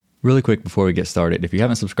Really quick before we get started, if you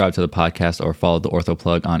haven't subscribed to the podcast or followed the Ortho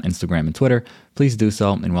Plug on Instagram and Twitter, please do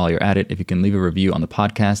so. And while you're at it, if you can leave a review on the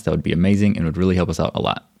podcast, that would be amazing and would really help us out a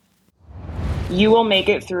lot. You will make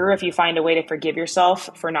it through if you find a way to forgive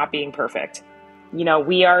yourself for not being perfect. You know,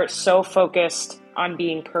 we are so focused on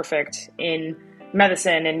being perfect in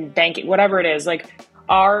medicine and banking, whatever it is. Like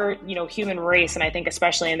our, human race, and I think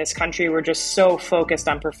especially in this country, we're just so focused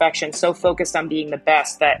on perfection, so focused on being the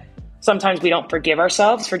best that sometimes we don't forgive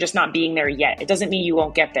ourselves for just not being there yet. It doesn't mean you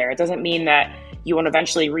won't get there. It doesn't mean that you won't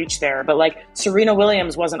eventually reach there. But like Serena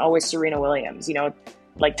Williams wasn't always Serena Williams,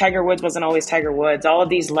 like Tiger Woods wasn't always Tiger Woods. All of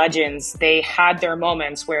these legends, they had their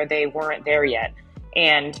moments where they weren't there yet.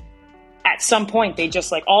 And at some point they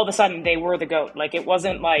just all of a sudden they were the GOAT. Like it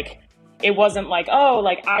wasn't like, oh,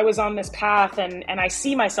 like I was on this path and I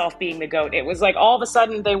see myself being the GOAT. It was like all of a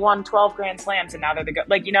sudden they won 12 Grand Slams and now they're the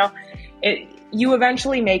GOAT. You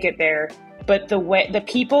eventually make it there, but the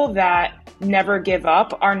people that never give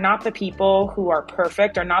up are not the people who are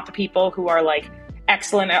perfect, are not the people who are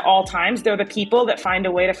excellent at all times. They're the people that find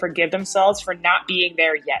a way to forgive themselves for not being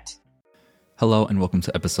there yet. Hello and welcome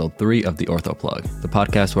to episode 3 of the Ortho Plug, the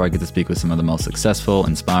podcast where I get to speak with some of the most successful,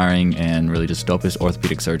 inspiring, and really just dopest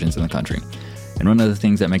orthopedic surgeons in the country. And one of the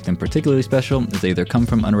things that make them particularly special is they either come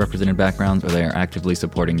from underrepresented backgrounds or they are actively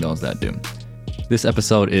supporting those that do. This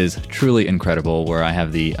episode is truly incredible, where I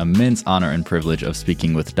have the immense honor and privilege of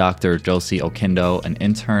speaking with Dr. Josey Oquendo, an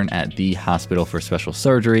intern at the Hospital for Special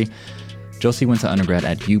Surgery. Josey went to undergrad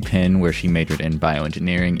at UPenn, where she majored in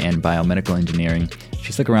bioengineering and biomedical engineering.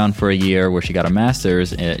 She stuck around for a year where she got a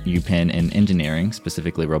master's at UPenn in engineering,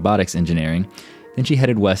 specifically robotics engineering. Then she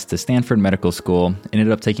headed west to Stanford Medical School,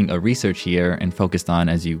 ended up taking a research year and focused on,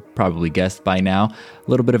 as you probably guessed by now, a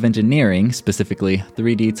little bit of engineering, specifically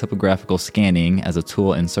 3D topographical scanning as a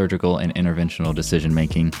tool in surgical and interventional decision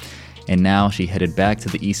making. And now she headed back to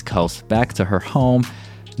the East Coast, back to her home,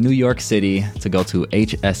 New York City, to go to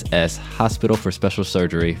HSS, Hospital for Special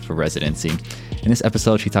Surgery, for residency. In this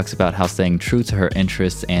episode, she talks about how staying true to her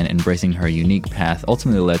interests and embracing her unique path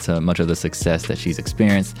ultimately led to much of the success that she's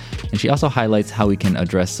experienced. And she also highlights how we can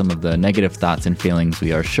address some of the negative thoughts and feelings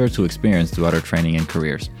we are sure to experience throughout our training and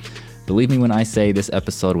careers. Believe me when I say this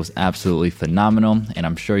episode was absolutely phenomenal, and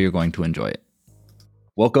I'm sure you're going to enjoy it.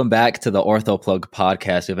 Welcome back to the Ortho Plug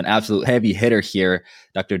podcast. We have an absolute heavy hitter here,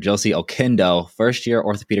 Dr. Josey Oquendo, first-year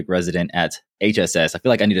orthopedic resident at HSS. I feel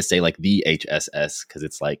like I need to say the HSS because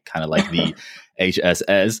it's kind of like the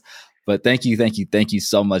HSS. But thank you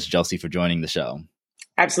so much, Josey, for joining the show.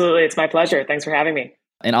 Absolutely. It's my pleasure. Thanks for having me.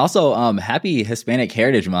 And also, happy Hispanic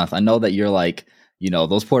Heritage Month. I know that you're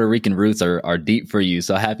those Puerto Rican roots are deep for you.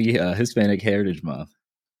 So happy Hispanic Heritage Month.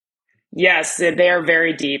 Yes, they are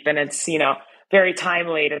very deep. And it's, very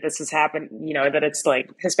timely that this has happened, that it's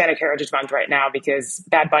Hispanic Heritage Month right now, because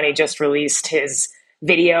Bad Bunny just released his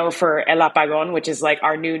video for El Apagón, which is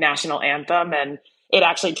our new national anthem. And it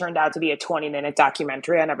actually turned out to be a 20-minute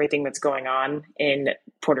documentary on everything that's going on in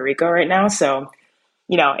Puerto Rico right now. So,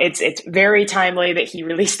 it's very timely that he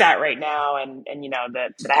released that right now. And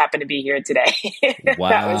that I happen to be here today. Wow.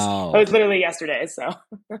 that was literally yesterday. So,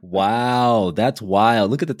 wow, that's wild.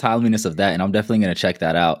 Look at the timeliness of that. And I'm definitely going to check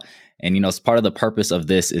that out. And, it's part of the purpose of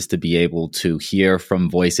this is to be able to hear from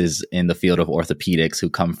voices in the field of orthopedics who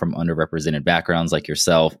come from underrepresented backgrounds like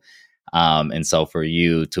yourself. And so for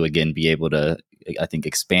you to, again, be able to, I think,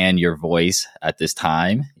 expand your voice at this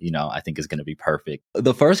time, I think is going to be perfect.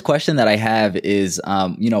 The first question that I have is,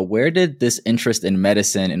 where did this interest in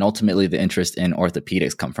medicine and ultimately the interest in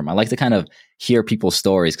orthopedics come from? I like to kind of hear people's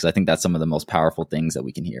stories because I think that's some of the most powerful things that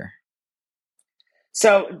we can hear.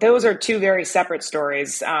 So those are two very separate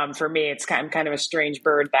stories. For me, I'm kind of a strange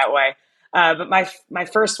bird that way. But my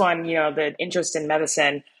first one, the interest in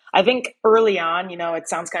medicine, I think early on, it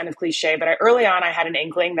sounds kind of cliche, but early on, I had an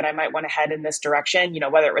inkling that I might want to head in this direction,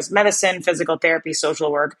 whether it was medicine, physical therapy, social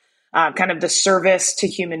work, kind of the service to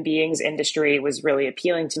human beings industry was really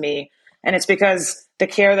appealing to me. And it's because the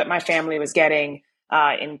care that my family was getting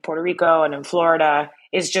in Puerto Rico and in Florida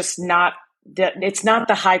is just it's not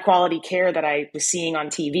the high quality care that I was seeing on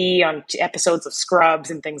TV, on episodes of Scrubs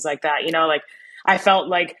and things like that. I felt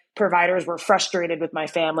like providers were frustrated with my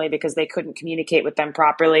family because they couldn't communicate with them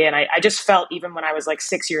properly. And I just felt, even when I was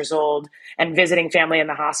 6 years old and visiting family in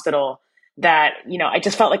the hospital, that, I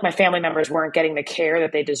just felt like my family members weren't getting the care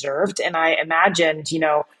that they deserved. And I imagined,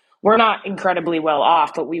 we're not incredibly well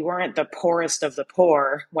off, but we weren't the poorest of the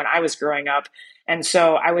poor when I was growing up. And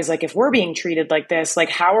so I was like, if we're being treated like this,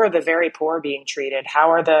 how are the very poor being treated?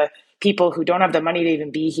 How are the people who don't have the money to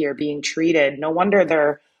even be here being treated? No wonder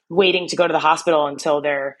they're waiting to go to the hospital until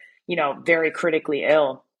they're, very critically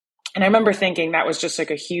ill. And I remember thinking that was just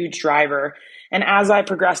like a huge driver. And as I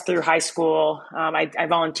progressed through high school, I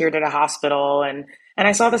volunteered at a hospital, and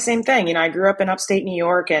I saw the same thing. I grew up in upstate New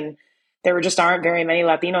York, and there were just aren't very many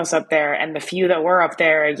Latinos up there. And the few that were up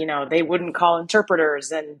there, they wouldn't call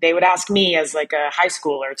interpreters, and they would ask me as like a high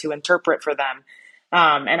schooler to interpret for them.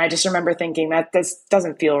 And I just remember thinking that this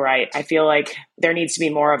doesn't feel right. I feel like there needs to be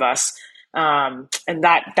more of us. And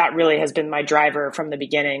that really has been my driver from the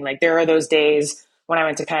beginning. Like there are those days when I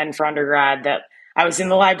went to Penn for undergrad that I was in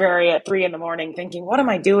the library at 3 a.m. thinking, what am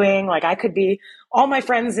I doing? Like I could be all my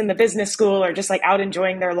friends in the business school are just like out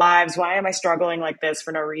enjoying their lives. Why am I struggling like this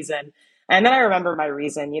for no reason? And then I remember my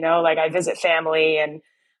reason, like I visit family, and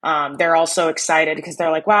they're all so excited because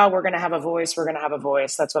they're like, wow, we're going to have a voice. We're going to have a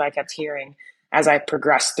voice. That's what I kept hearing as I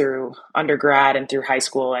progressed through undergrad and through high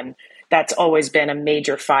school. And that's always been a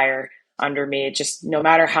major fire under me. It just, no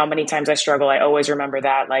matter how many times I struggle, I always remember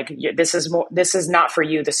that, like, this is not for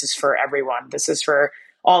you. This is for everyone. This is for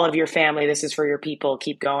all of your family. This is for your people.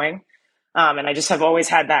 Keep going. And I just have always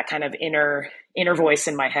had that kind of inner voice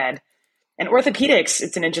in my head. And orthopedics,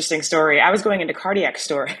 it's an interesting story. I was going into cardiac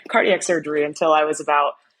surgery until I was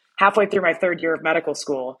about halfway through my third year of medical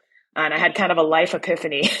school. And I had kind of a life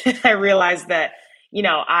epiphany. I realized that,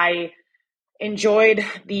 I enjoyed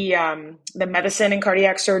the medicine and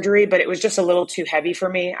cardiac surgery, but it was just a little too heavy for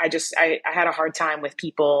me. I had a hard time with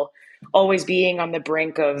people always being on the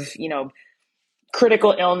brink of,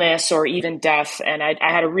 critical illness or even death. And I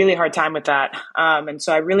had a really hard time with that. And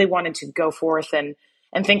so I really wanted to go forth and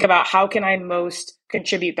think about how can I most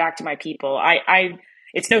contribute back to my people.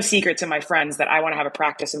 It's no secret to my friends that I want to have a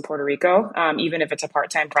practice in Puerto Rico, even if it's a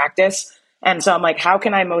part-time practice. And so I'm like, how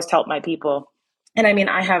can I most help my people? And I mean,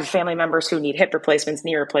 I have family members who need hip replacements,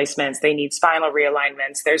 knee replacements. They need spinal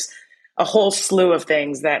realignments. There's a whole slew of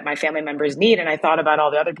things that my family members need. And I thought about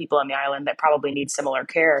all the other people on the island that probably need similar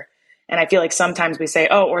care. And I feel like sometimes we say,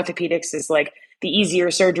 oh, orthopedics is like the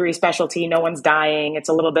easier surgery specialty. No one's dying. It's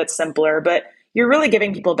a little bit simpler, but you're really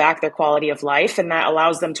giving people back their quality of life, and that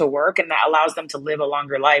allows them to work, and that allows them to live a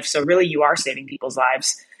longer life. So really you are saving people's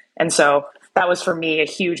lives. And so that was for me a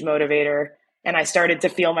huge motivator. And I started to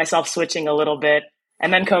feel myself switching a little bit.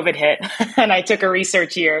 And then COVID hit and I took a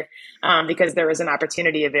research year because there was an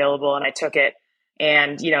opportunity available, and I took it.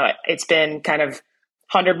 And, it's been kind of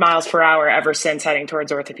 100 miles per hour ever since, heading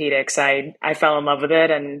towards orthopedics. I fell in love with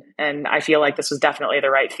it, and I feel like this was definitely the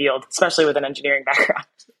right field, especially with an engineering background.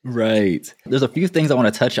 Right. There's a few things I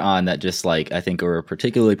want to touch on that just like I think are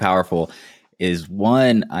particularly powerful. Is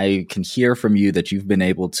one, I can hear from you that you've been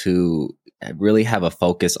able to really have a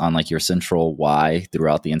focus on like your central why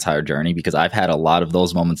throughout the entire journey, because I've had a lot of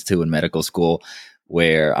those moments too in medical school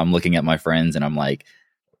where I'm looking at my friends and I'm like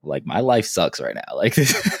my life sucks right now. Like,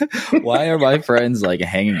 why are my friends like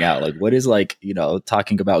hanging out? Like, what is like,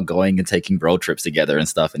 talking about going and taking road trips together and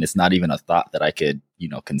stuff. And it's not even a thought that I could,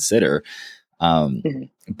 consider.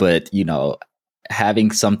 But,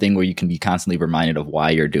 having something where you can be constantly reminded of why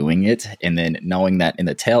you're doing it. And then knowing that in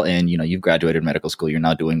the tail end, you've graduated medical school, you're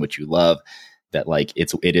now doing what you love, that like,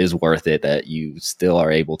 it is worth it, that you still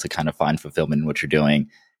are able to kind of find fulfillment in what you're doing.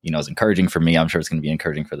 Is encouraging for me. I'm sure it's going to be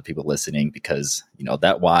encouraging for the people listening, because,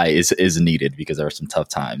 that why is needed, because there are some tough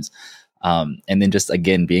times. And then just,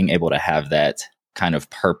 again, being able to have that kind of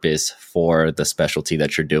purpose for the specialty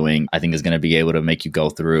that you're doing, I think is going to be able to make you go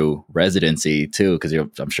through residency too, because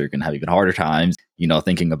I'm sure you're going to have even harder times,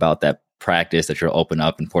 thinking about that practice that you'll open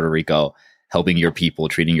up in Puerto Rico, helping your people,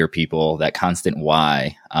 treating your people, that constant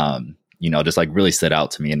why, just like really stood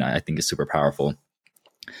out to me. And I think it's super powerful.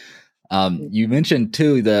 You mentioned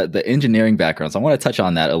too the engineering background. So I want to touch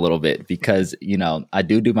on that a little bit, because, I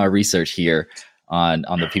do my research here on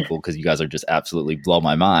the people, because you guys are just absolutely blow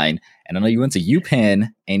my mind. And I know you went to UPenn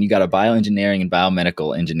and you got a bioengineering and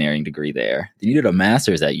biomedical engineering degree there. Then you did a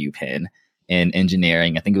master's at UPenn in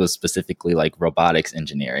engineering. I think it was specifically like robotics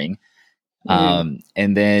engineering. And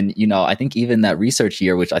then, I think even that research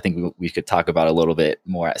year, which I think we could talk about a little bit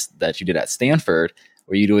more, that you did at Stanford,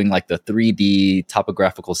 were you doing like the 3D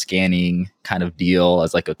topographical scanning kind of deal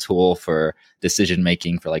as like a tool for decision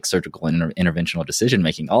making, for like surgical and interventional decision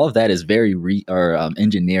making? All of that is very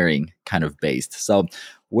engineering kind of based. So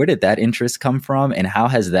where did that interest come from, and how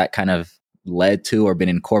has that kind of led to or been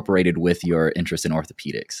incorporated with your interest in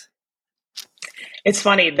orthopedics? It's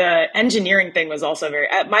funny. The engineering thing was also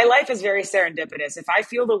my life is very serendipitous. If I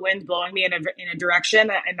feel the wind blowing me in a direction,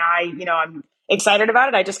 and I'm excited about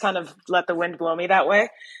it, I just kind of let the wind blow me that way.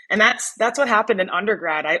 And that's what happened in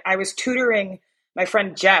undergrad. I was tutoring my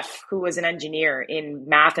friend Jeff, who was an engineer in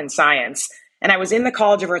math and science. And I was in the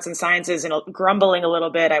College of Arts and Sciences and grumbling a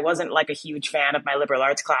little bit. I wasn't like a huge fan of my liberal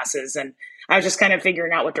arts classes. And I was just kind of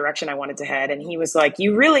figuring out what direction I wanted to head. And he was like,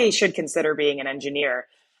 you really should consider being an engineer.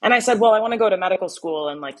 And I said, well, I want to go to medical school.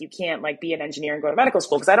 And like, you can't like be an engineer and go to medical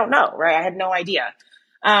school because I don't know, right? I had no idea.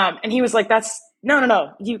 And he was like,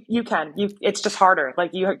 no, you can, it's just harder.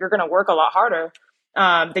 Like you're going to work a lot harder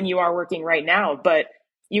than you are working right now, but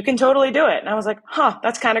you can totally do it. And I was like,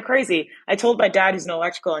 that's kind of crazy. I told my dad, who's an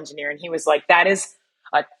electrical engineer, and he was like, that is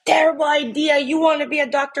a terrible idea. You want to be a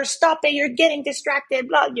doctor? Stop it. You're getting distracted.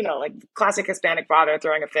 Blah, like classic Hispanic father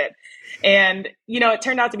throwing a fit. And, it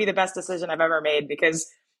turned out to be the best decision I've ever made because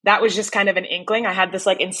that was just kind of an inkling. I had this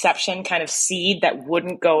like inception kind of seed that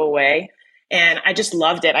wouldn't go away. And I just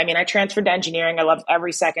loved it. I mean, I transferred to engineering. I loved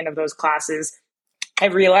every second of those classes. I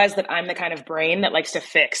realized that I'm the kind of brain that likes to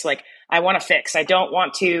fix. Like, I want to fix. I don't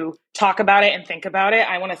want to talk about it and think about it.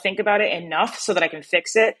 I want to think about it enough so that I can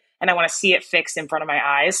fix it. And I want to see it fixed in front of my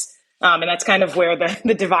eyes. And that's kind of where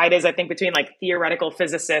the divide is, I think, between like theoretical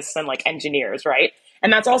physicists and like engineers, right?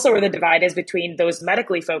 And that's also where the divide is between those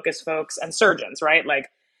medically focused folks and surgeons, right? Like,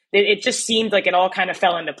 it just seemed like it all kind of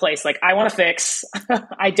fell into place. Like, I want to fix.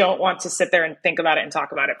 I don't want to sit there and think about it and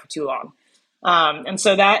talk about it for too long. And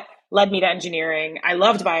so that led me to engineering. I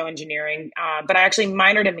loved bioengineering, but I actually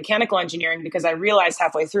minored in mechanical engineering because I realized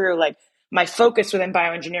halfway through, like, my focus within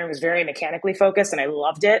bioengineering was very mechanically focused and I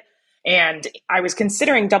loved it. And I was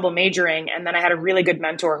considering double majoring. And then I had a really good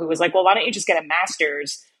mentor who was like, well, why don't you just get a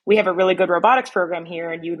master's? We have a really good robotics program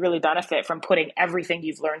here and you would really benefit from putting everything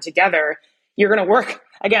you've learned together. You're going to work,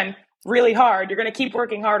 again, really hard. You're going to keep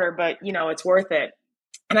working harder, but, it's worth it.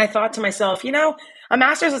 And I thought to myself, a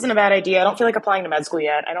master's isn't a bad idea. I don't feel like applying to med school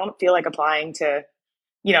yet. I don't feel like applying to,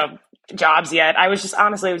 jobs yet. I was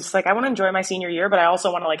just like, I want to enjoy my senior year, but I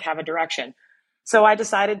also want to like have a direction. So I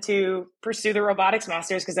decided to pursue the robotics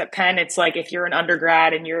master's because at Penn, it's like, if you're an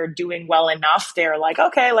undergrad and you're doing well enough, they're like,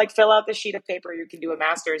 okay, like fill out this sheet of paper. You can do a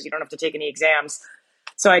master's. You don't have to take any exams.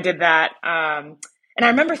 So I did that. And I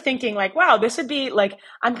remember thinking like, wow, this would be like,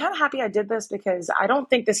 I'm kind of happy I did this because I don't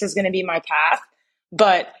think this is going to be my path.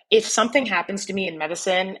 But if something happens to me in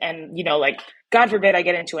medicine and, like, God forbid I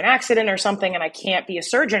get into an accident or something and I can't be a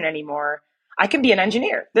surgeon anymore, I can be an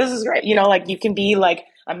engineer. This is great. Like you can be like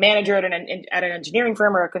a manager at an engineering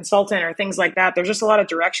firm or a consultant or things like that. There's just a lot of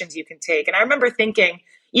directions you can take. And I remember thinking,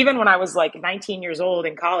 even when I was like 19 years old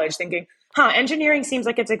in college, thinking, engineering seems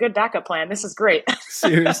like it's a good backup plan. This is great.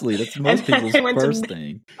 Seriously, that's most people's first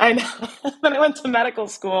thing. I know. Then I went to medical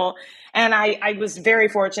school and I was very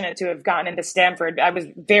fortunate to have gotten into Stanford. I was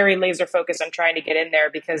very laser focused on trying to get in there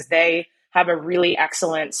because they have a really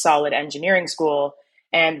excellent, solid engineering school.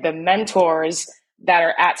 And the mentors that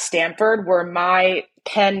are at Stanford were my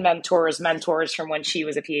Penn mentors from when she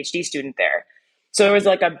was a PhD student there. So it was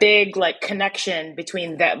like a big like connection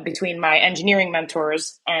between my engineering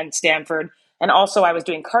mentors and Stanford. And also I was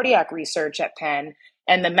doing cardiac research at Penn,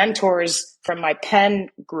 and the mentors from my Penn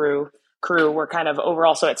crew were kind of over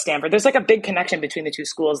also at Stanford. There's like a big connection between the two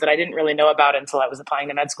schools that I didn't really know about until I was applying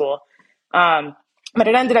to med school. But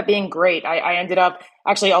it ended up being great. I ended up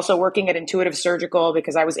actually also working at Intuitive Surgical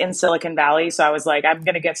because I was in Silicon Valley. So I was like, I'm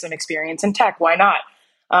going to get some experience in tech. Why not?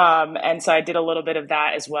 And so I did a little bit of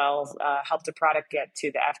that as well, helped a product get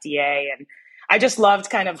to the FDA. And I just loved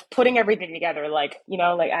kind of putting everything together. Like,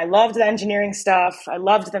 I loved the engineering stuff. I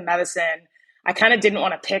loved the medicine. I kind of didn't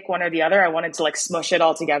want to pick one or the other. I wanted to like smush it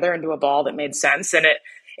all together into a ball that made sense. And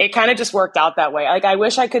it kind of just worked out that way. Like, I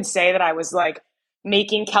wish I could say that I was like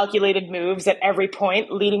making calculated moves at every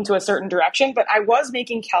point leading to a certain direction, but I was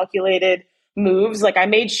making calculated moves. Like, I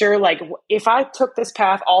made sure, like, if I took this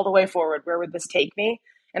path all the way forward, where would this take me?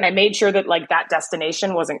 And I made sure that like that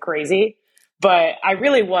destination wasn't crazy, but I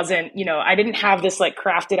really wasn't, I didn't have this like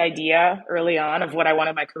crafted idea early on of what I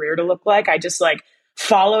wanted my career to look like. I just like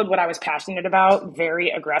followed what I was passionate about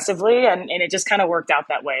very aggressively. And it just kind of worked out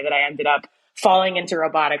that way that I ended up falling into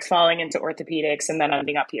robotics, falling into orthopedics, and then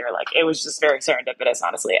ending up here. Like, it was just very serendipitous,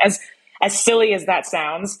 honestly. As silly as that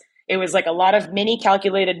sounds, it was like a lot of mini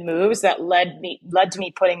calculated moves that led to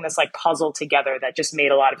me putting this like puzzle together that just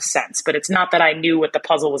made a lot of sense. But it's not that I knew what the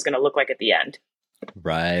puzzle was going to look like at the end.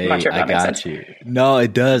 Right. I'm not sure if that I got makes sense. you. No,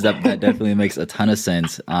 it does. That definitely makes a ton of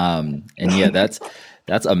sense. And yeah,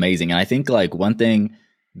 that's amazing. And I think like one thing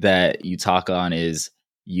that you talk on is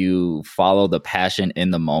you follow the passion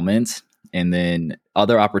in the moment, and then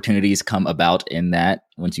other opportunities come about in that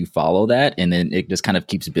once you follow that, and then it just kind of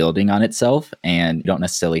keeps building on itself. And you don't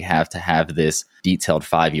necessarily have to have this detailed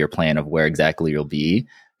 5-year plan of where exactly you'll be.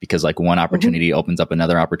 because like one opportunity opens up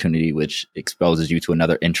another opportunity, which exposes you to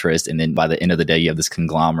another interest. And then by the end of the day, you have this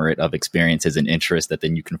conglomerate of experiences and interests that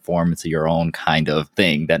then you can form into your own kind of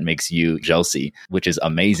thing that makes you Josey, which is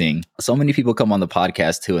amazing. So many people come on the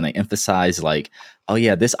podcast too, and they emphasize like, oh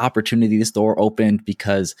yeah, this opportunity, this door opened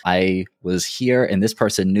because I was here and this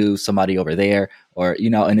person knew somebody over there, or, you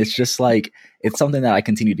know, and it's just like, it's something that I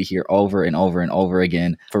continue to hear over and over and over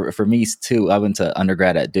again. For me too, I went to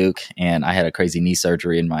undergrad at Duke and I had a crazy knee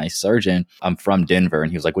surgery, and my surgeon, I'm from Denver,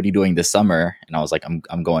 and he was like, what are you doing this summer? And I was like,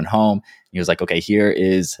 I'm going home. And he was like, okay, here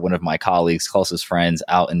is one of my colleagues, closest friends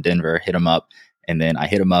out in Denver, hit him up. And then I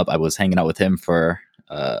hit him up. I was hanging out with him for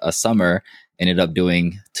a summer, ended up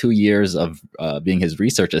doing 2 years of being his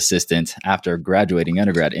research assistant after graduating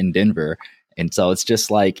undergrad in Denver. And so it's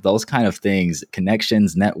just like those kind of things,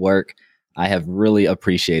 connections, network. I have really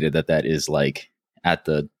appreciated that is like at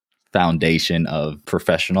the foundation of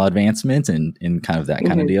professional advancement and kind of that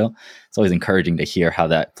kind of deal. It's always encouraging to hear how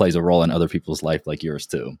that plays a role in other people's life like yours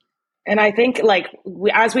too. And I think like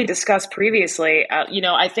as we discussed previously,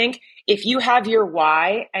 I think if you have your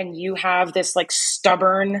why and you have this like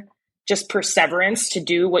stubborn just perseverance to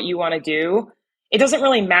do what you want to do, it doesn't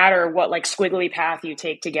really matter what like squiggly path you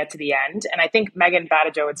take to get to the end. And I think Megan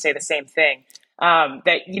Badajo would say the same thing,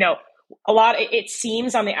 that, it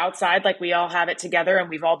seems on the outside like we all have it together and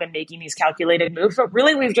we've all been making these calculated moves, but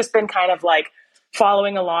really we've just been kind of like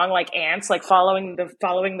following along like ants, like following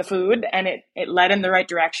the food, and it led in the right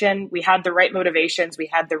direction. We had the right motivations, we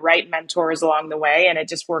had the right mentors along the way, and it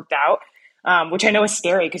just worked out. Which I know is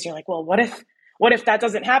scary because you're like, well, what if that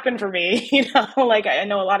doesn't happen for me? Like I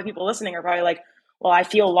know a lot of people listening are probably like, well, I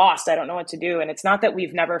feel lost. I don't know what to do. And it's not that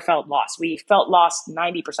we've never felt lost. We felt lost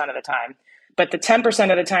 90% of the time. But the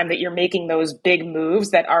 10% of the time that you're making those big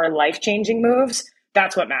moves that are life-changing moves,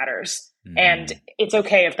 that's what matters. Mm-hmm. And it's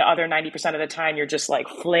okay if the other 90% of the time you're just like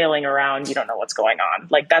flailing around, you don't know what's going on.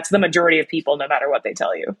 Like that's the majority of people, no matter what they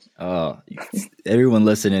tell you. Oh, everyone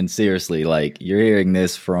listening, seriously, like you're hearing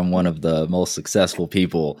this from one of the most successful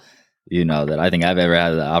people that I think I've ever had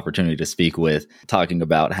the opportunity to speak with, talking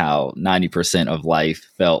about how 90% of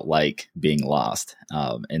life felt like being lost.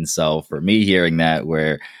 And so for me hearing that,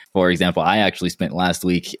 where, for example, I actually spent last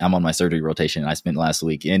week, I'm on my surgery rotation, and I spent last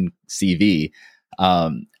week in CV.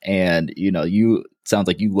 And, you sounds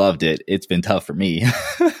like you loved it. It's been tough for me.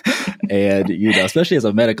 And, especially as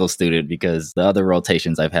a medical student, because the other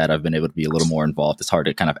rotations I've had, I've been able to be a little more involved. It's hard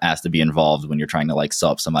to kind of ask to be involved when you're trying to like sew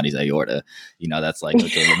up somebody's aorta. That's like,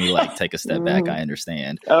 okay, let me like take a step back. I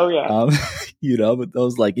understand. Oh yeah. But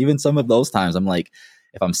those like, even some of those times I'm like,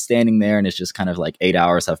 if I'm standing there and it's just kind of like 8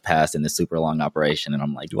 hours have passed in this super long operation, and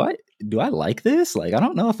I'm like, do I like this? Like, I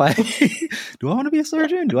don't know if do I want to be a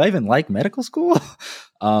surgeon? Do I even like medical school?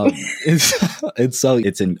 And so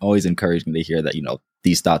it's always encouraging to hear that,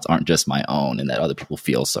 these thoughts aren't just my own, and that other people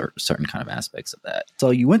feel certain kind of aspects of that. So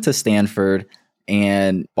you went to Stanford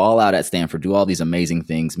and ball out at Stanford, do all these amazing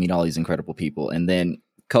things, meet all these incredible people. And then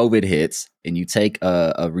COVID hits and you take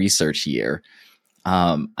a research year.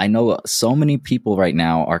 I know so many people right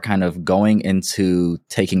now are kind of going into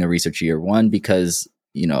taking a research year, one, because,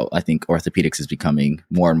 I think orthopedics is becoming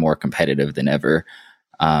more and more competitive than ever.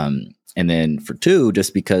 And then for two,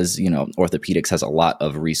 just because, orthopedics has a lot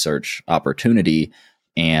of research opportunity,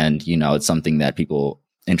 and, it's something that people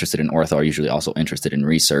interested in ortho are usually also interested in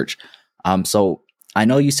research. So I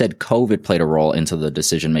know you said COVID played a role into the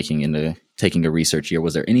decision-making into taking a research year.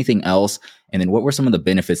 Was there anything else? And then what were some of the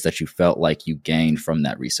benefits that you felt like you gained from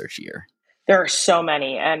that research year? There are so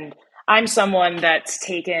many. And I'm someone that's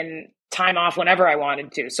taken time off whenever I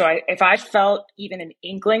wanted to. So if I felt even an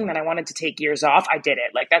inkling that I wanted to take years off, I did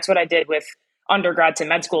it. Like that's what I did with undergrad to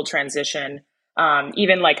med school transition.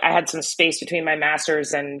 Even like I had some space between my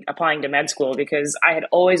master's and applying to med school, because I had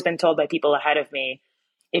always been told by people ahead of me,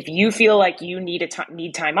 if you feel like you need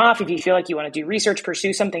time off, if you feel like you want to do research,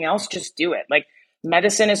 pursue something else, just do it. Like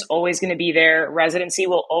medicine is always going to be there. Residency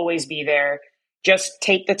will always be there. Just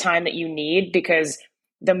take the time that you need, because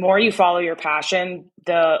the more you follow your passion,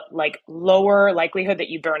 the like lower likelihood that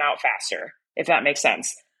you burn out faster, if that makes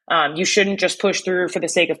sense. You shouldn't just push through for the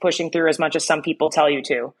sake of pushing through as much as some people tell you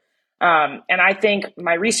to. And I think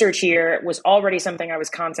my research year was already something I was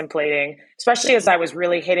contemplating, especially as I was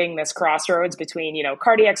really hitting this crossroads between,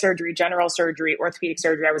 cardiac surgery, general surgery, orthopedic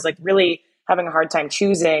surgery. I was like really having a hard time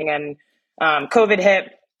choosing. And COVID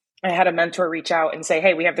hit. I had a mentor reach out and say,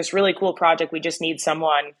 hey, we have this really cool project. We just need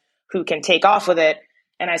someone who can take off with it.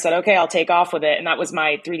 And I said, okay, I'll take off with it. And that was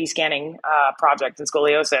my 3D scanning project in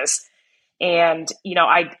scoliosis. And,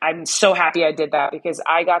 I'm so happy I did that, because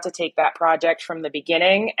I got to take that project from the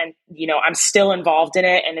beginning, and, I'm still involved in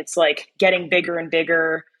it, and it's like getting bigger and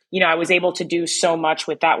bigger. I was able to do so much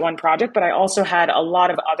with that one project, but I also had a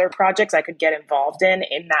lot of other projects I could get involved in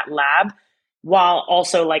that lab, while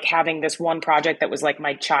also like having this one project that was like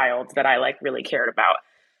my child that I like really cared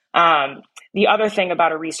about. The other thing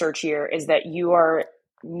about a research year is that you are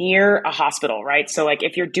near a hospital, right? So like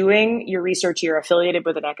if you're doing your research year affiliated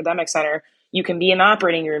with an academic center, you can be in the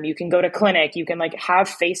operating room, you can go to clinic, you can like have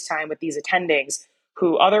FaceTime with these attendings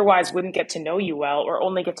who otherwise wouldn't get to know you well or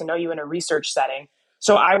only get to know you in a research setting.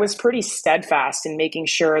 So I was pretty steadfast in making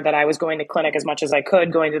sure that I was going to clinic as much as I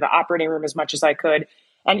could, going to the operating room as much as I could.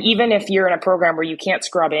 And even if you're in a program where you can't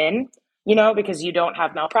scrub in, because you don't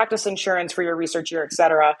have malpractice insurance for your research year, et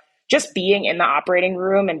cetera, just being in the operating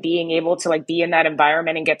room and being able to like be in that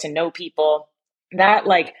environment and get to know people, that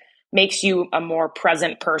like makes you a more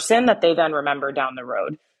present person that they then remember down the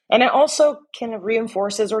road. And it also kind of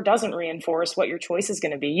reinforces or doesn't reinforce what your choice is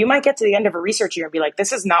going to be. You might get to the end of a research year and be like,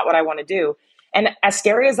 this is not what I want to do. And as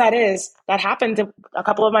scary as that is, that happened to a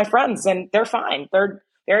couple of my friends and they're fine. They're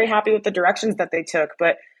very happy with the directions that they took.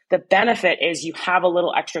 But the benefit is you have a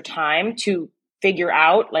little extra time to figure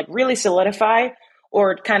out, like really solidify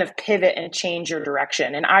or kind of pivot and change your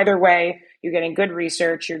direction. And either way, you're getting good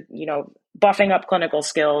research, you're, buffing up clinical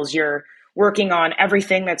skills, you're working on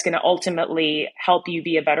everything that's going to ultimately help you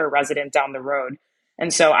be a better resident down the road.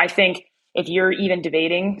 And so I think if you're even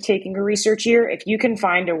debating taking a research year, if you can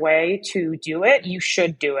find a way to do it, you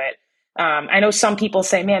should do it. I know some people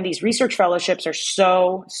say, man, these research fellowships are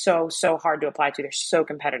so hard to apply to. They're so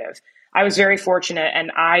competitive. I was very fortunate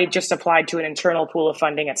and I just applied to an internal pool of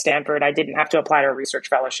funding at Stanford. I didn't have to apply to a research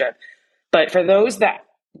fellowship. But for those that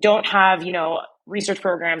don't have, research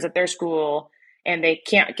programs at their school and they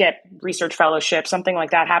can't get research fellowship, something like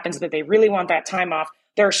that happens, but they really want that time off.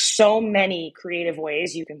 There are so many creative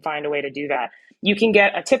ways you can find a way to do that. You can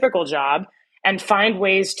get a typical job and find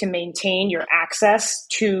ways to maintain your access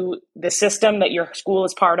to the system that your school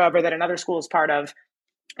is part of or that another school is part of.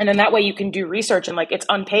 And then that way you can do research and like it's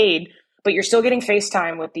unpaid, but you're still getting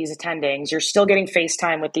FaceTime with these attendings. You're still getting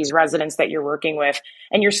FaceTime with these residents that you're working with.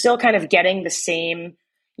 And you're still kind of getting the same,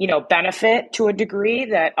 benefit to a degree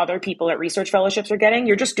that other people at research fellowships are getting.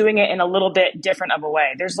 You're just doing it in a little bit different of a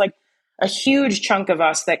way. There's like a huge chunk of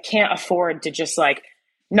us that can't afford to just like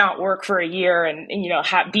not work for a year and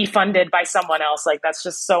be funded by someone else. Like that's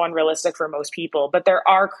just so unrealistic for most people. But there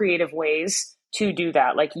are creative ways to do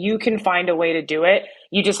that. Like you can find a way to do it.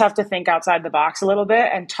 You just have to think outside the box a little bit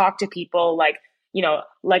and talk to people like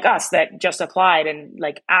us that just applied and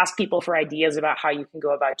like ask people for ideas about how you can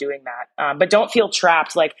go about doing that. But don't feel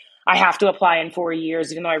trapped. Like I have to apply in 4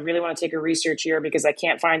 years, even though I really want to take a research year because I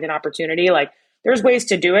can't find an opportunity. Like there's ways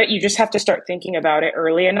to do it. You just have to start thinking about it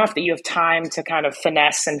early enough that you have time to kind of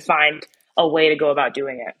finesse and find a way to go about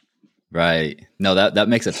doing it. Right. No, that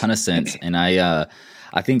makes a ton of sense. And I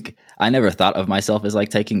think I never thought of myself as like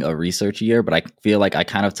taking a research year, but I feel like I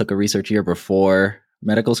kind of took a research year before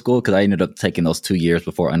medical school because I ended up taking those 2 years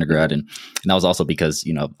before undergrad. And that was also because,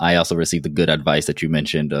 I also received the good advice that you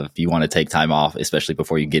mentioned of if you want to take time off, especially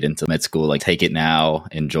before you get into med school, like take it now,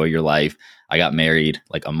 enjoy your life. I got married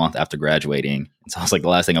like a month after graduating. And so I was like, the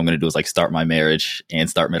last thing I'm going to do is like start my marriage and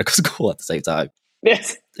start medical school at the same time.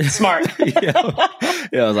 Yes, smart. Yeah,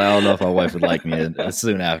 I was like, I don't know if my wife would like me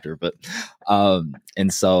soon after, but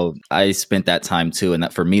and so I spent that time too. And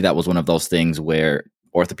that for me, that was one of those things where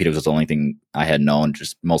orthopedics was the only thing I had known,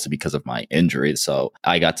 just mostly because of my injuries. So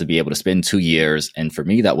I got to be able to spend 2 years. And for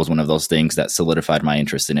me, that was one of those things that solidified my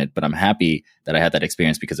interest in it. But I'm happy that I had that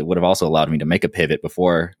experience because it would have also allowed me to make a pivot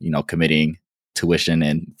before, committing tuition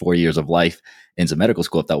and 4 years of life into medical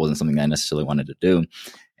school if that wasn't something that I necessarily wanted to do.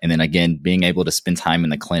 And then again, being able to spend time in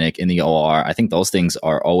the clinic, in the OR, I think those things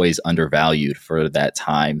are always undervalued for that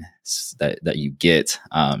time that you get.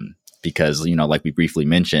 Because, like we briefly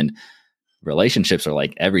mentioned, relationships are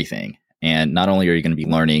like everything. And not only are you going to be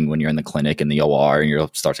learning when you're in the clinic and the OR and you'll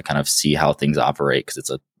start to kind of see how things operate because it's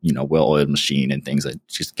a, well-oiled machine and things that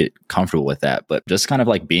just get comfortable with that. But just kind of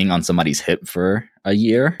like being on somebody's hip for a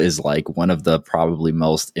year is like one of the probably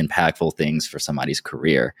most impactful things for somebody's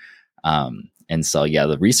career. And so, yeah,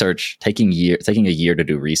 the research, taking a year to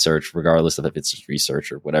do research, regardless of if it's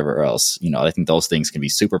research or whatever else, I think those things can be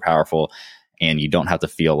super powerful. And you don't have to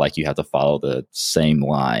feel like you have to follow the same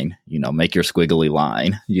line, make your squiggly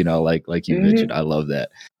line, like you mentioned. I love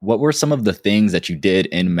that. What were some of the things that you did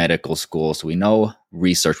in medical school? So we know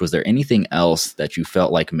research. Was there anything else that you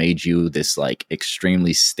felt like made you this like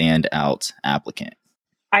extremely standout applicant?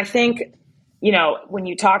 I think, when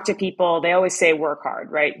you talk to people, they always say work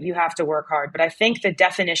hard, right? You have to work hard. But I think the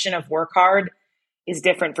definition of work hard is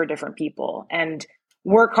different for different people. And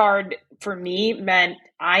work hard for me meant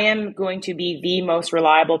I am going to be the most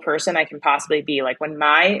reliable person I can possibly be. Like when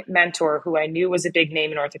my mentor, who I knew was a big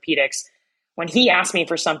name in orthopedics, when he asked me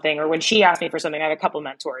for something or when she asked me for something, I had a couple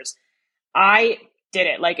mentors. I did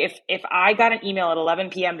it. Like if I got an email at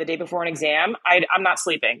 11 p.m. the day before an exam, I'm not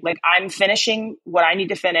sleeping. Like I'm finishing what I need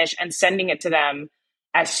to finish and sending it to them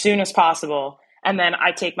as soon as possible. And then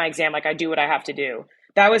I take my exam. Like I do what I have to do.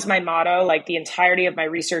 That was my motto, like the entirety of my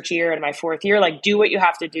research year and my fourth year, like do what you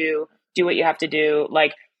have to do, do what you have to do.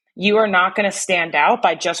 Like you are not going to stand out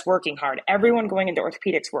by just working hard. Everyone going into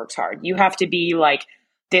orthopedics works hard. You have to be like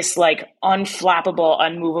this like unflappable,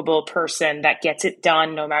 unmovable person that gets it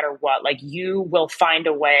done no matter what. Like you will find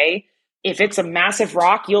a way. If it's a massive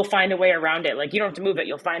rock, you'll find a way around it. Like you don't have to move it,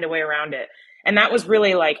 you'll find a way around it. And that was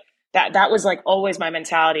really like that was like always my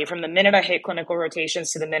mentality from the minute I hit clinical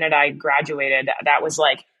rotations to the minute I graduated. That was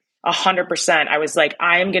like 100%. I was like,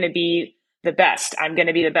 I am going to be the best. I'm going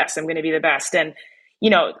to be the best. I'm going to be the best. And you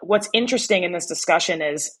know, what's interesting in this discussion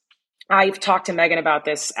is I've talked to Megan about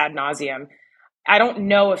this ad nauseum. I don't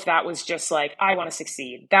know if that was just like, I want to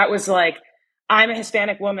succeed. That was like, I'm a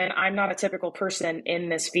Hispanic woman. I'm not a typical person in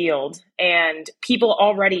this field. And people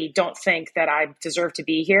already don't think that I deserve to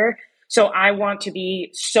be here. So I want to be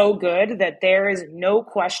so good that there is no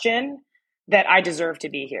question that I deserve to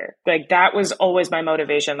be here. Like that was always my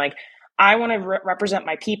motivation. Like I want to represent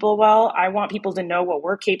my people well. I want people to know what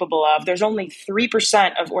we're capable of. There's only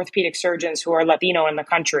 3% of orthopedic surgeons who are Latino in the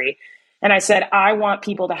country. And I said, I want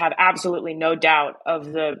people to have absolutely no doubt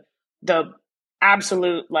of the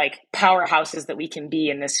absolute like powerhouses that we can be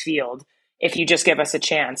in this field if you just give us a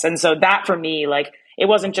chance. And so that for me, like, it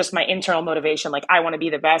wasn't just my internal motivation, like I want to be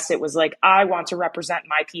the best. It was like, I want to represent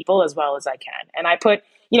my people as well as I can. And I put,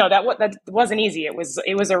 you know, that wasn't easy. It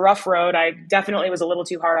was a rough road. I definitely was a little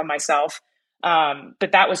too hard on myself.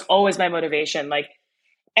 But that was always my motivation. Like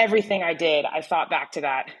everything I did, I thought back to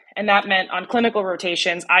that. And that meant on clinical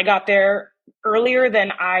rotations, I got there earlier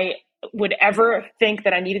than I would ever think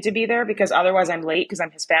that I needed to be there because otherwise I'm late because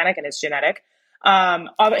I'm Hispanic and it's genetic. And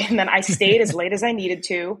then I stayed as late as I needed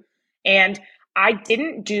to. And I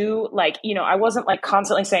didn't do like, you know, I wasn't like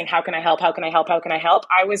constantly saying, how can I help? How can I help? How can I help?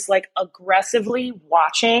 I was like aggressively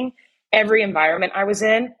watching every environment I was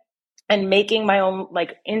in and making my own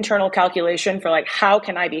like internal calculation for like, how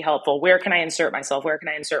can I be helpful? Where can I insert myself? Where can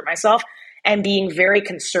I insert myself? And being very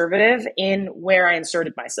conservative in where I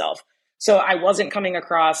inserted myself. So I wasn't coming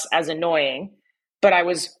across as annoying, but I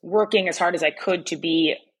was working as hard as I could to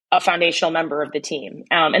be a foundational member of the team.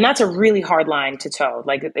 And that's a really hard line to toe.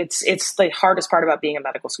 Like it's the hardest part about being a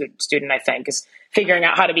medical student, I think, is figuring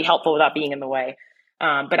out how to be helpful without being in the way.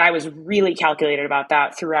 But I was really calculated about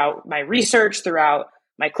that throughout my research, throughout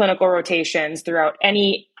my clinical rotations, throughout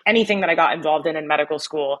anything that I got involved in medical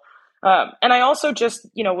school. And I also just,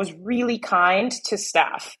 you know, was really kind to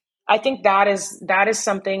staff. I think that is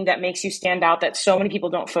something that makes you stand out that so many people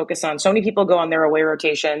don't focus on. So many people go on their away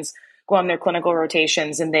rotations, go on their clinical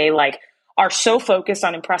rotations, and they like are so focused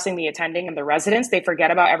on impressing the attending and the residents, they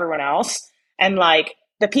forget about everyone else. And like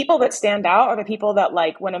the people that stand out are the people that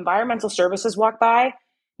like when environmental services walk by,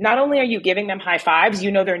 not only are you giving them high fives,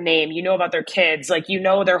 you know their name, you know about their kids, like you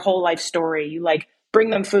know their whole life story, you like bring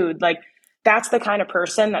them food. Like that's the kind of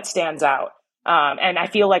person that stands out. And I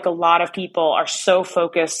feel like a lot of people are so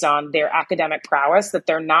focused on their academic prowess that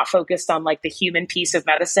they're not focused on like the human piece of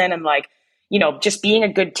medicine and like, you know, just being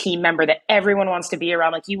a good team member that everyone wants to be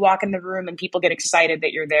around. Like you walk in the room and people get excited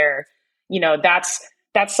that you're there. You know, that's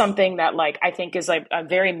something that like, I think is like a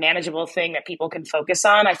very manageable thing that people can focus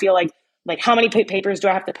on. I feel like how many papers do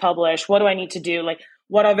I have to publish? What do I need to do? Like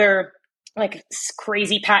what other like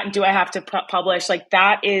crazy patent do I have to publish? Like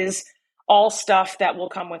that is all stuff that will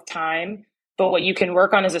come with time. But what you can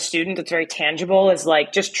work on as a student that's very tangible is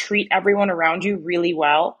like just treat everyone around you really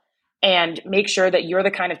well and make sure that you're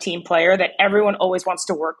the kind of team player that everyone always wants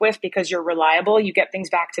to work with because you're reliable. You get things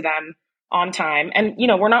back to them on time. And, you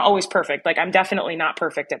know, we're not always perfect. Like I'm definitely not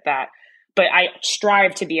perfect at that, but I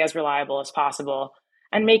strive to be as reliable as possible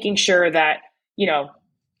and making sure that, you know,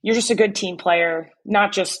 you're just a good team player,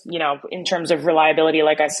 not just, you know, in terms of reliability,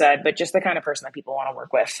 like I said, but just the kind of person that people want to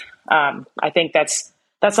work with. I think that's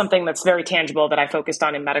something that's very tangible that I focused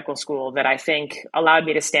on in medical school that I think allowed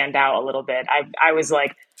me to stand out a little bit. I was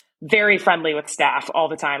like very friendly with staff all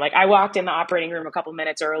the time. Like I walked in the operating room a couple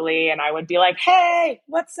minutes early and I would be like, hey,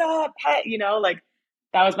 what's up? Hey, you know, like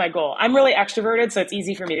that was my goal. I'm really extroverted, so it's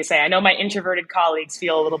easy for me to say. I know my introverted colleagues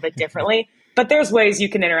feel a little bit differently, but there's ways you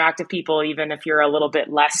can interact with people even if you're a little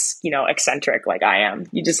bit less, you know, eccentric like I am.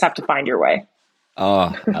 You just have to find your way.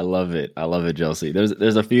 Oh, I love it. I love it, Josey.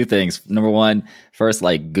 There's a few things. Number one, first,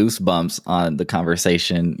 like goosebumps on the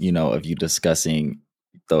conversation, of you discussing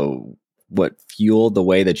the what fueled the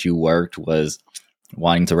way that you worked was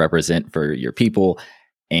wanting to represent for your people.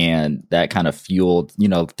 And that kind of fueled,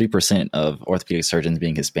 3% of orthopedic surgeons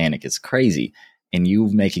being Hispanic is crazy. And you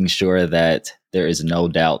making sure that there is no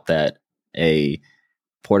doubt that a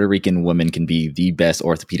Puerto Rican woman can be the best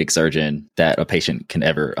orthopedic surgeon that a patient can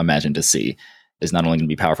ever imagine to see is not only going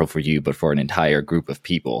to be powerful for you, but for an entire group of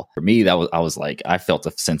people. For me, I felt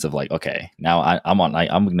a sense of like, okay, now I'm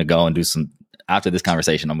going to go and do some, after this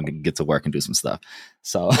conversation, I'm going to get to work and do some stuff.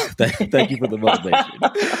 So thank you for the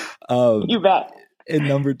motivation. You bet. And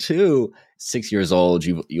number two, 6 years old,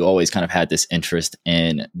 you always kind of had this interest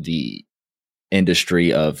in the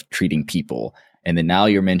industry of treating people. And then now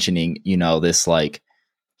you're mentioning, this like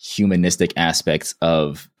humanistic aspects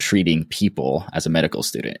of treating people as a medical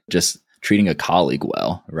student, just treating a colleague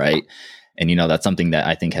well, right? And, that's something that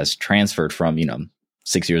I think has transferred from,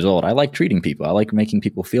 6 years old. I like treating people. I like making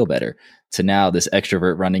people feel better to now this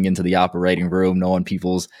extrovert running into the operating room, knowing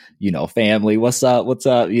people's, family, what's up,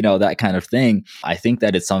 that kind of thing. I think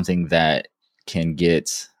that it's something that can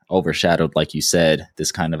get overshadowed, like you said,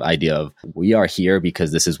 this kind of idea of we are here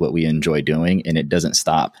because this is what we enjoy doing. And it doesn't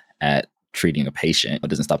stop at treating a patient. It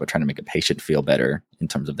doesn't stop at trying to make a patient feel better in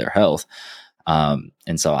terms of their health.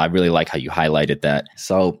 And so I really like how you highlighted that.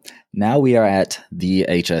 So now we are at the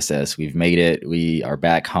HSS. We've made it. We are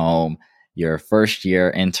back home. Your first year,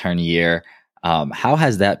 intern year. How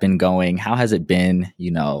has that been going? How has it been,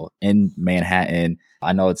 in Manhattan?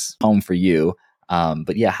 I know it's home for you.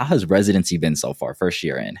 But yeah, how has residency been so far, first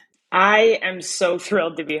year in? I am so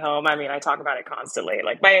thrilled to be home. I mean, I talk about it constantly.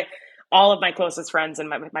 Like all of my closest friends and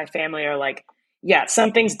my family are like, yeah,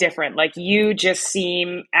 something's different. Like you just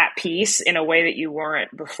seem at peace in a way that you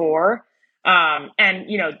weren't before. And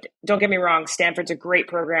don't get me wrong, Stanford's a great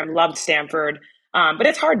program. Loved Stanford. But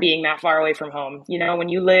it's hard being that far away from home.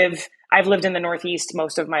 I've lived in the Northeast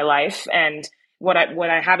most of my life, and when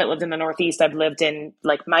I haven't lived in the Northeast, I've lived in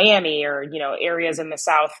like Miami or, areas in the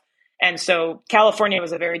South. And so California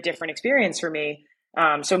was a very different experience for me.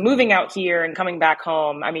 So moving out here and coming back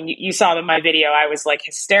home, I mean, you saw in my video, I was like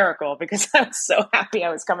hysterical because I was so happy I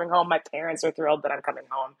was coming home. My parents are thrilled that I'm coming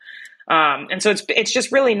home. And so it's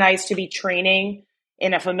just really nice to be training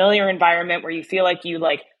in a familiar environment where you feel like you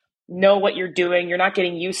like know what you're doing. You're not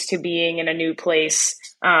getting used to being in a new place.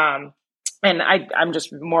 And I'm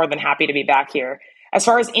just more than happy to be back here. As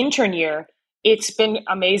far as intern year, it's been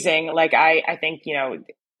amazing. Like I think,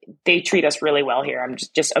 they treat us really well here. I'm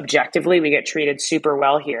just objectively, we get treated super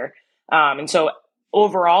well here. And so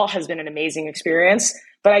overall has been an amazing experience.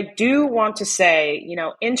 But I do want to say,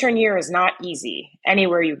 intern year is not easy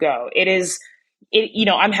anywhere you go.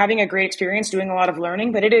 I'm having a great experience doing a lot of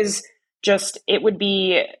learning, but it would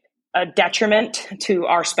be a detriment to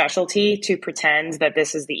our specialty to pretend that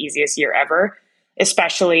this is the easiest year ever,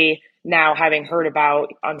 especially now having heard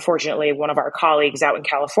about, unfortunately, one of our colleagues out in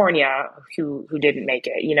California who didn't make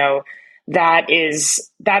it. That is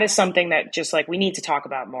something that just like we need to talk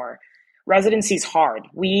about more. Residency's hard.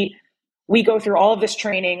 We go through all of this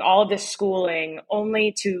training, all of this schooling,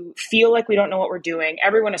 only to feel like we don't know what we're doing.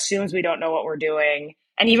 Everyone assumes we don't know what we're doing.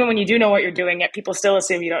 And even when you do know what you're doing, yet people still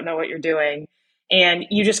assume you don't know what you're doing. And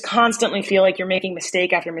you just constantly feel like you're making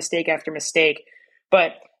mistake after mistake after mistake.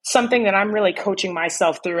 But something that I'm really coaching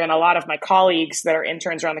myself through, and a lot of my colleagues that are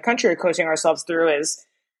interns around the country are coaching ourselves through, is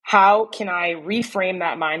how can I reframe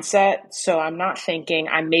that mindset so I'm not thinking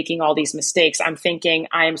I'm making all these mistakes. I'm thinking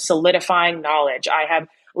I am solidifying knowledge. I have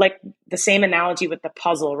like the same analogy with the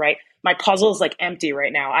puzzle, right? My puzzle is like empty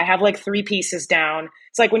right now. I have like 3 pieces down.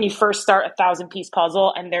 It's like when you first start a 1,000-piece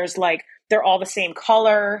puzzle and they're all the same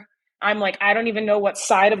color. I'm like, I don't even know what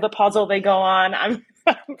side of the puzzle they go on. I'm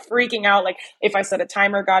freaking out. Like if I set a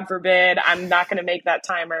timer, God forbid, I'm not going to make that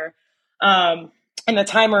timer. And the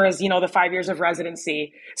timer is, the 5 years of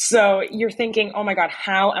residency. So you're thinking, oh my God,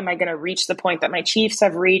 how am I going to reach the point that my chiefs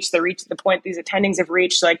have reached? The point these attendings have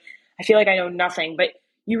reached. Like, I feel like I know nothing, but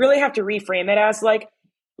you really have to reframe it as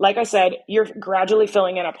like I said, you're gradually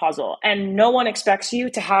filling in a puzzle, and no one expects you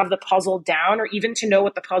to have the puzzle down or even to know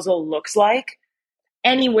what the puzzle looks like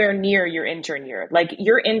anywhere near your intern year. Like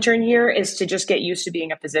your intern year is to just get used to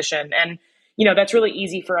being a physician. And, that's really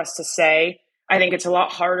easy for us to say. I think it's a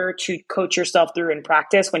lot harder to coach yourself through in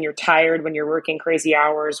practice when you're tired, when you're working crazy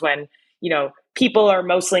hours, when, people are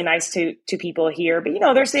mostly nice to people here, but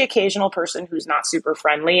there's the occasional person who's not super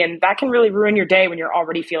friendly, and that can really ruin your day when you're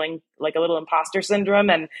already feeling like a little imposter syndrome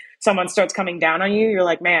and someone starts coming down on you. You're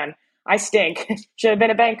like, man, I stink. Should have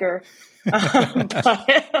been a banker.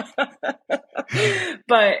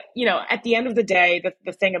 But, at the end of the day,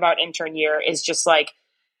 the thing about intern year is just like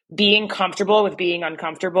being comfortable with being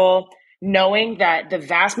uncomfortable, knowing that the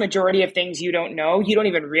vast majority of things you don't know, you don't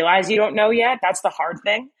even realize you don't know yet. That's the hard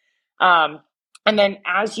thing. And then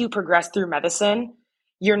as you progress through medicine,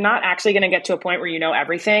 you're not actually going to get to a point where you know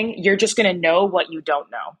everything. You're just going to know what you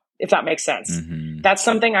don't know, if that makes sense. Mm-hmm. That's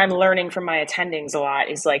something I'm learning from my attendings a lot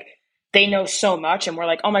is like, they know so much and we're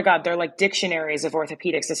like, oh my God, they're like dictionaries of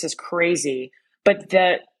orthopedics. This is crazy. But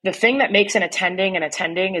the thing that makes an attending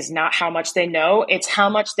is not how much they know. It's how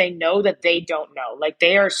much they know that they don't know. Like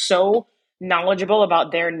they are so knowledgeable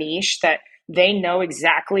about their niche that they know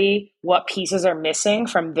exactly what pieces are missing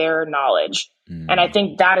from their knowledge. And I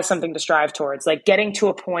think that is something to strive towards, like getting to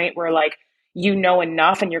a point where like, you know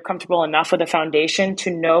enough and you're comfortable enough with the foundation to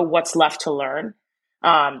know what's left to learn.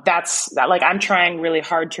 That's that, like, I'm trying really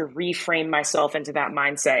hard to reframe myself into that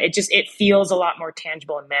mindset. It feels a lot more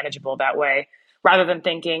tangible and manageable that way, rather than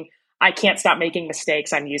thinking I can't stop making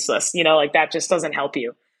mistakes, I'm useless, like that just doesn't help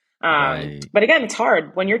you. Right. But again, it's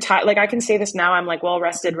hard when you're tired. Like I can say this now, I'm like well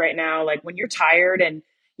rested right now. Like when you're tired and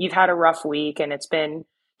you've had a rough week and it's been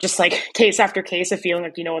just like case after case of feeling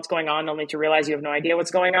like you know what's going on, only to realize you have no idea what's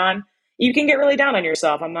going on, you can get really down on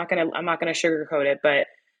yourself. I'm not gonna sugarcoat it, but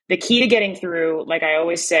the key to getting through, like I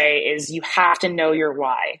always say, is you have to know your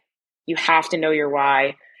why. You have to know your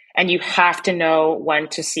why, and you have to know when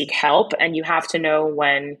to seek help, and you have to know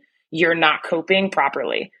when you're not coping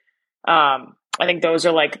properly. I think those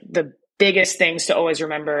are like the biggest things to always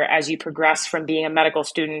remember as you progress from being a medical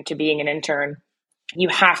student to being an intern. You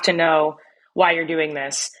have to know why you're doing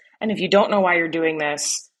this. And if you don't know why you're doing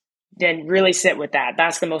this, then really sit with that.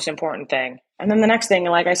 That's the most important thing. And then the next thing,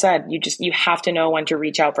 like I said, you have to know when to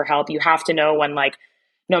reach out for help. You have to know when, like,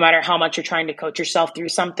 no matter how much you're trying to coach yourself through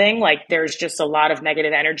something, like there's just a lot of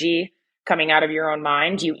negative energy coming out of your own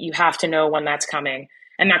mind. You have to know when that's coming.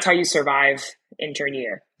 And that's how you survive intern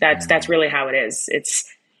year. That's really how it is.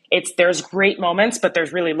 It's there's great moments, but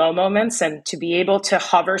there's really low moments. And to be able to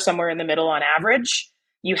hover somewhere in the middle on average,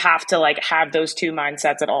 you have to like have those two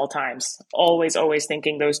mindsets at all times. Always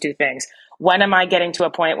thinking those two things. When am I getting to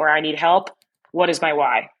a point where I need help? What is my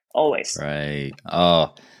why? Always. Right.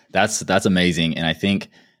 Oh, that's amazing. And I think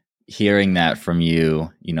hearing that from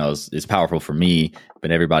you, is powerful for me,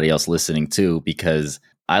 but everybody else listening too, because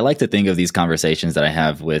I like to think of these conversations that I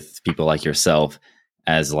have with people like yourself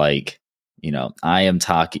as like, I am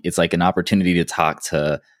talking, it's like an opportunity to talk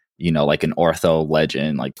to, like an ortho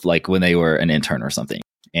legend, like when they were an intern or something.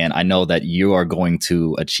 And I know that you are going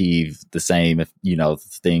to achieve the same,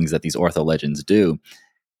 things that these ortho legends do.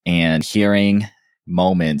 And hearing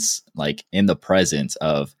moments like in the present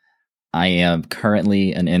of, I am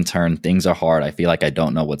currently an intern, things are hard, I feel like I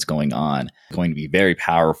don't know what's going on, going to be very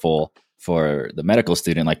powerful for the medical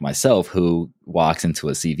student like myself who walks into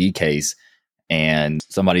a CV case and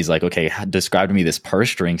somebody's like, okay, describe to me this purse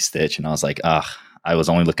string stitch. And I was like, I was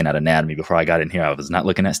only looking at anatomy before I got in here. I was not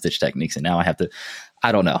looking at stitch techniques. And now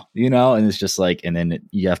I don't know, and it's just like, and then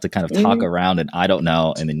you have to kind of talk around and I don't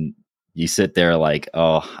know. And then you sit there like,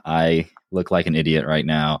 oh, I look like an idiot right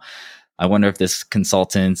now. I wonder if this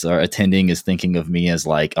consultant or attending is thinking of me as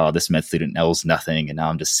like, oh, this med student knows nothing. And now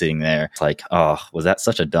I'm just sitting there. It's like, oh, was that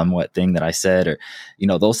such a dumb wet thing that I said? Or,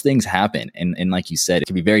 those things happen. And like you said, it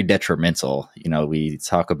can be very detrimental. We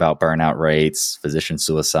talk about burnout rates, physician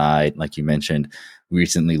suicide, like you mentioned,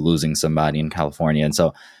 recently losing somebody in California. And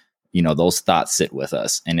so, those thoughts sit with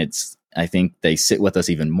us. And I think they sit with us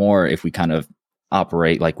even more if we kind of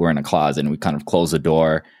operate like we're in a closet and we kind of close the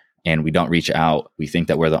door and we don't reach out. We think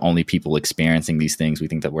that we're the only people experiencing these things. We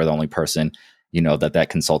think that we're the only person, that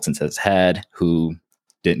consultant has had who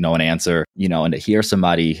didn't know an answer, and to hear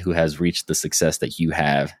somebody who has reached the success that you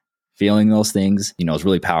have feeling those things, is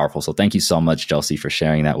really powerful. So thank you so much, Josey, for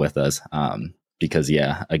sharing that with us. Because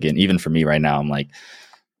yeah, again, even for me right now, I'm like,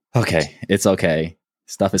 okay, it's okay.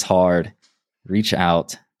 Stuff is hard. Reach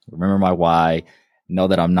out. Remember my why. Know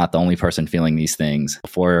that I'm not the only person feeling these things.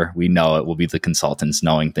 Before we know it, we'll be the consultants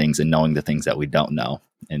knowing things and knowing the things that we don't know.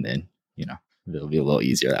 And then, it'll be a little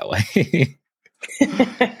easier that way.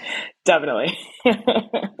 Definitely.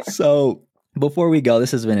 So before we go,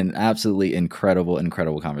 this has been an absolutely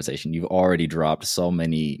incredible conversation. You've already dropped so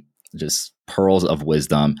many just pearls of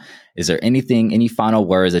wisdom. Is there any final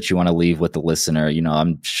words that you want to leave with the listener?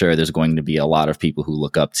 I'm sure there's going to be a lot of people who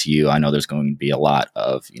look up to you. I know there's going to be a lot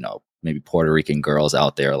of, maybe Puerto Rican girls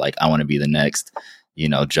out there like, I want to be the next,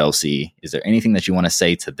 Josey. Is there anything that you want to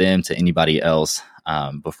say to them, to anybody else,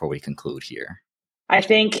 before we conclude here? I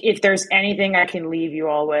think if there's anything I can leave you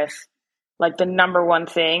all with, like the number one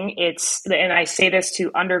thing, and I say this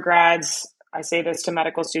to undergrads, I say this to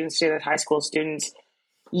medical students, to the high school students,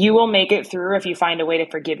 you will make it through if you find a way to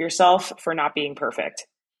forgive yourself for not being perfect.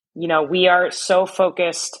 We are so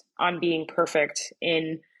focused on being perfect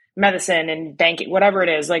in medicine and banking, whatever it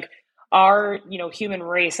is, like our, human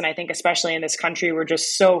race. And I think especially in this country, we're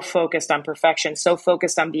just so focused on perfection, so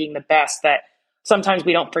focused on being the best that sometimes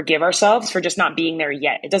we don't forgive ourselves for just not being there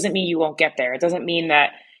yet. It doesn't mean you won't get there. It doesn't mean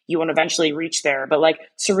that you won't eventually reach there. But like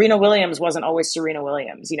Serena Williams wasn't always Serena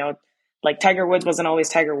Williams, like Tiger Woods wasn't always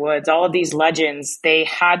Tiger Woods. All of these legends, they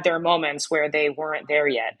had their moments where they weren't there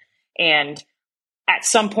yet. And at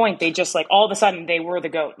some point they just like, all of a sudden they were the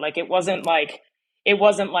GOAT. Like, it wasn't like,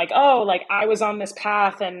 oh, like I was on this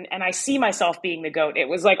path and I see myself being the GOAT. It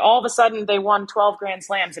was like, all of a sudden they won 12 Grand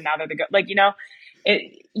Slams and now they're the GOAT. Like,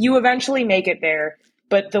 you eventually make it there.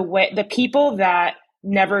 But the people that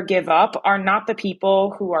never give up are not the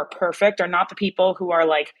people who are perfect, are not the people who are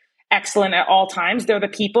like excellent at all times. They're the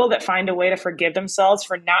people that find a way to forgive themselves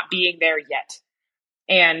for not being there yet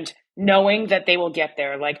and knowing that they will get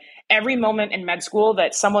there. Like every moment in med school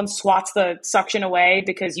that someone swats the suction away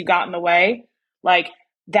because you got in the way, like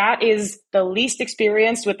that is the least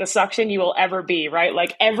experienced with the suction you will ever be, right?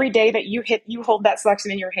 Like every day that you hold that suction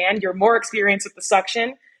in your hand, you're more experienced with the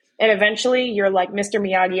suction. And eventually you're like Mr.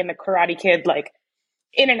 Miyagi and the Karate Kid, like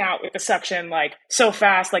in and out with the suction, like so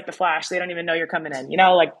fast, like the Flash, they don't even know you're coming in,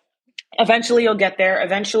 like eventually you'll get there.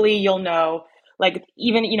 Eventually you'll know, like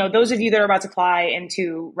even, those of you that are about to apply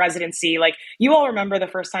into residency, like you all remember the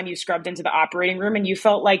first time you scrubbed into the operating room and you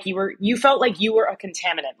felt like you were a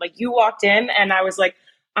contaminant. Like you walked in and I was like,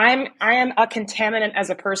 I am a contaminant as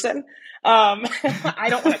a person. I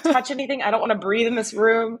don't want to touch anything. I don't want to breathe in this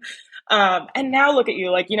room. And now look at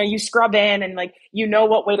you, like, you scrub in and like,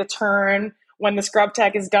 what way to turn when the scrub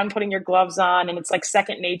tech is done putting your gloves on, and it's like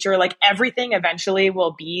second nature. Like everything eventually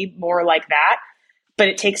will be more like that, but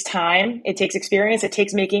it takes time. It takes experience. It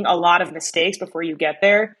takes making a lot of mistakes before you get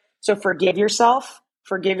there. So forgive yourself,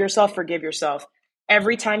 forgive yourself, forgive yourself.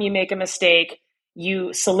 Every time you make a mistake,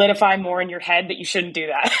 you solidify more in your head that you shouldn't do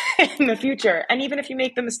that in the future. And even if you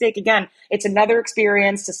make the mistake again, it's another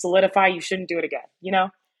experience to solidify you shouldn't do it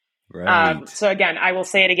again, Right. So again, I will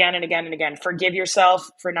say it again and again and again. Forgive yourself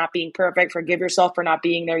for not being perfect. Forgive yourself for not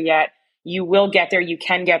being there yet. You will get there. You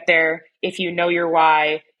can get there if you know your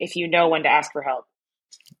why, if you know when to ask for help.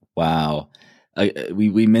 Wow.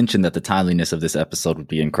 We mentioned that the timeliness of this episode would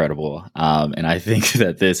be incredible. And I think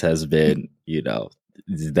that this has been,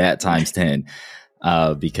 that times 10.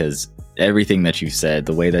 Because everything that you said,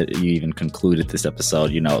 the way that you even concluded this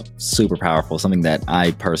episode, super powerful, something that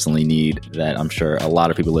I personally need, that I'm sure a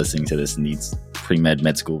lot of people listening to this needs, pre-med,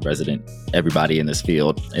 med school resident, everybody in this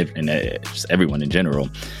field, and just everyone in general,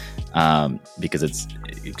 because it's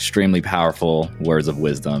extremely powerful words of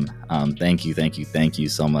wisdom. Thank you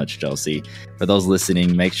so much, Josey. For those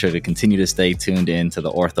listening, make sure to continue to stay tuned in to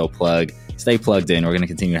the Ortho Plug. Stay plugged in. We're going to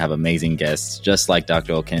continue to have amazing guests, just like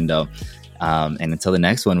Dr. Oquendo. And until the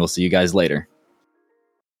next one, we'll see you guys later.